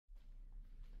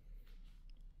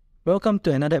Welcome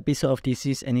to another episode of This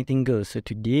Is Anything Goes. So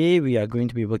today we are going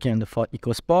to be working on the Ford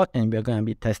Ecosport and we are going to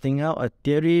be testing out a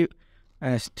theory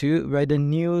as to whether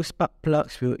new spark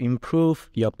plugs will improve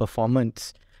your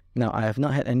performance. Now, I have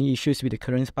not had any issues with the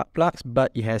current spark plugs,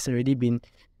 but it has already been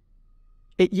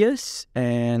 8 years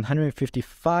and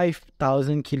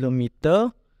 155,000 kilometers.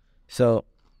 So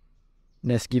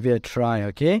let's give it a try,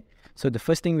 okay? So the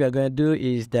first thing we are going to do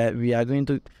is that we are going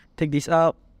to take this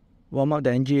out, warm up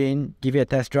the engine, give it a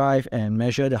test drive and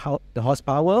measure the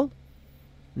horsepower.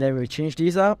 Then we'll change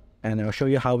this up and I'll show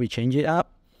you how we change it up.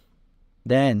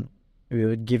 Then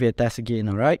we'll give it a test again,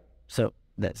 alright? So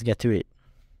let's get to it.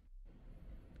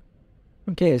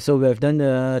 Okay, so we have done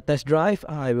the test drive.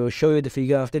 I will show you the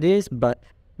figure after this, but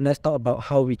let's talk about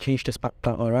how we change the spark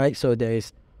plug, alright? So there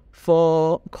is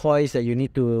 4 coils that you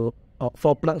need to, or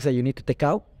 4 plugs that you need to take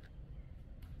out,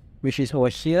 which is over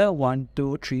here, 1,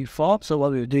 2, 3, 4. So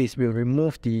what we'll do is we'll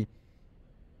remove the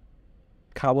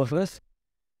cover first.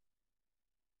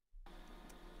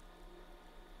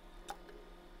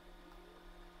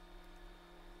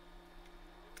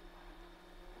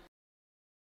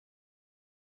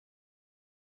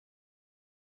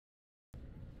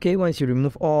 Okay, once you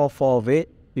remove all 4 of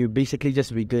it, you basically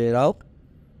just wiggle it out.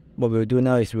 What we'll do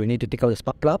now is we need to take out the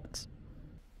spark plugs.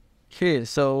 Okay,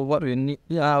 so what we need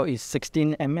now is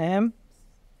 16 mm.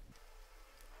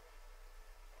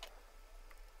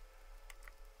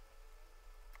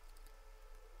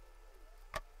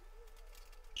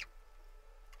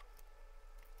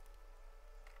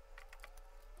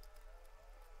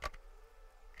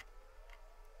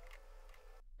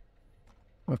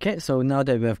 Okay, so now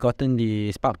that we have gotten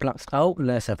the spark plugs out,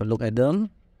 let's have a look at them.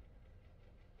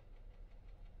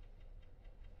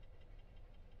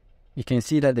 You can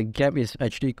see that the gap is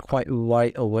actually quite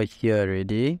wide over here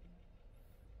already.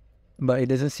 But it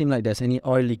doesn't seem like there's any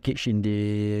oil leakage in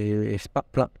the spark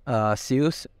plug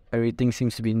seals. Everything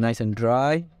seems to be nice and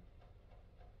dry.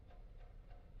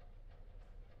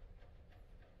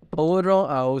 Overall,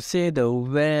 I would say the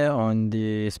wear on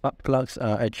the spark plugs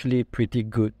are actually pretty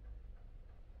good.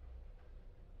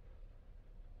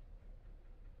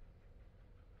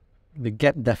 The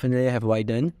gap definitely have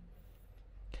widened.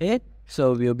 Okay,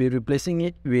 so we'll be replacing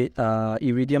it with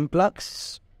Iridium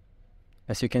plugs.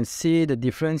 As you can see, the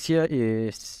difference here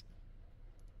is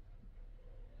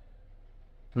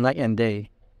night and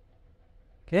day.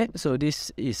 Okay, so this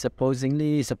is supposed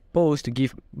to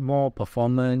give more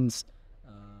performance,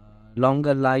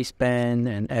 longer lifespan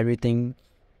and everything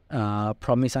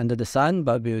promised under the sun,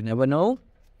 but we'll never know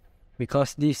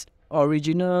because these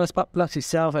original spark plugs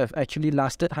itself have actually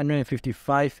lasted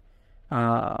 155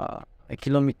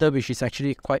 kilometers, which is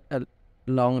actually quite a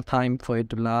long time for it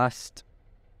to last.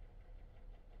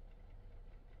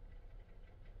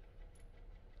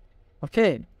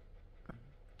 Okay,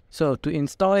 so to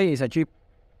install it is actually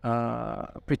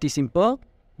pretty simple.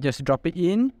 Just drop it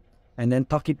in and then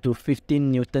torque it to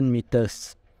 15 Newton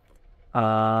meters.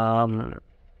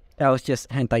 Else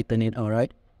just hand tighten it,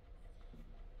 alright?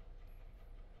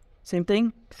 Same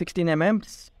thing, 16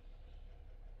 mm.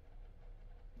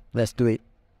 Let's do it.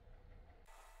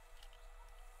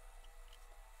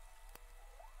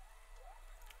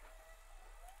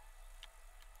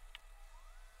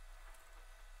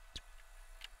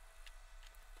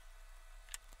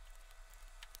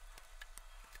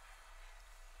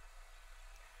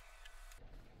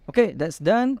 Okay, that's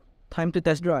done. Time to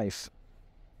test drive.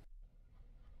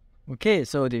 Okay,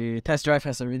 so the test drive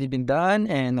has already been done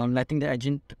and I'm letting the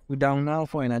engine cool down now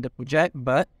for another project,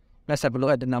 but let's have a look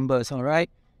at the numbers, alright?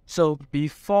 So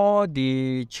before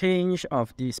the change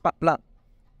of the spark plug,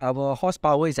 our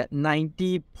horsepower is at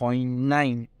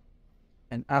 90.9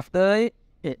 and after it,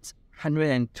 it's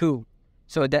 102.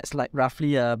 So that's like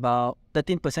roughly about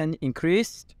 13%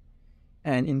 increase.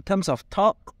 And in terms of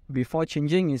torque, before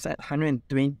changing is at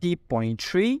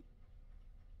 120.3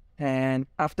 and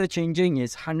after changing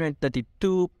is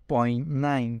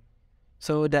 132.9.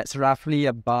 So that's roughly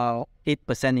about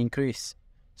 8% increase.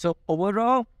 So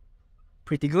overall,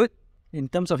 pretty good. In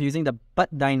terms of using the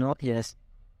butt dyno, yes,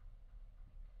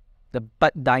 the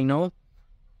butt dyno,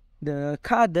 the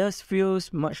car does feel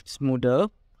much smoother,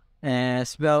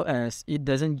 as well as it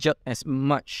doesn't jerk as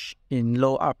much in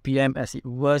low RPM as it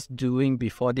was doing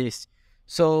before this.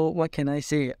 So what can I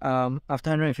say?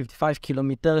 After 155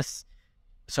 kilometers,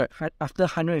 after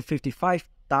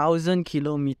 155,000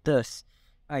 kilometers,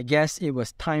 I guess it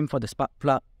was time for the spark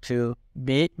plug to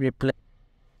be replaced.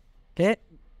 Okay.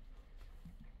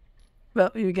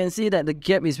 Well, you can see that the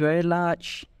gap is very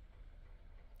large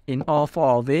in all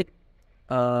 4 of it.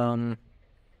 Overall,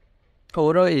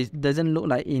 it doesn't look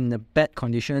like in a bad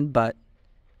condition, but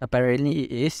apparently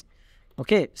it is.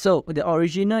 Okay, so the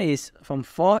original is from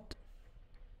Ford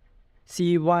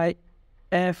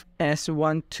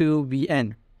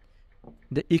CYFS12VN.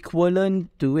 The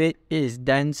equivalent to it is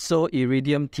Denso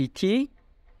Iridium TT.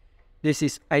 This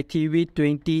is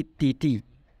ITV20 TT.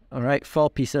 Alright, 4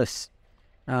 pieces.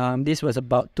 This was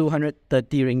about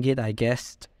 230 ringgit, I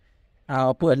guess.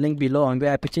 I'll put a link below on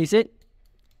where I purchased it.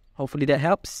 Hopefully that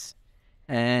helps.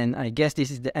 And I guess this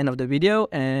is the end of the video.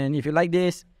 And if you like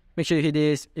this, make sure you hit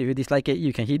this. If you dislike it,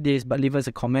 you can hit this, but leave us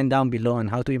a comment down below on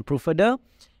how to improve further.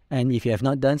 And if you have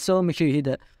not done so, make sure you hit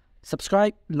the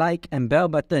subscribe, like, and bell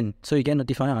button so you get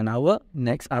notified on our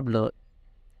next upload.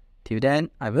 Till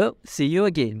then, I will see you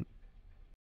again.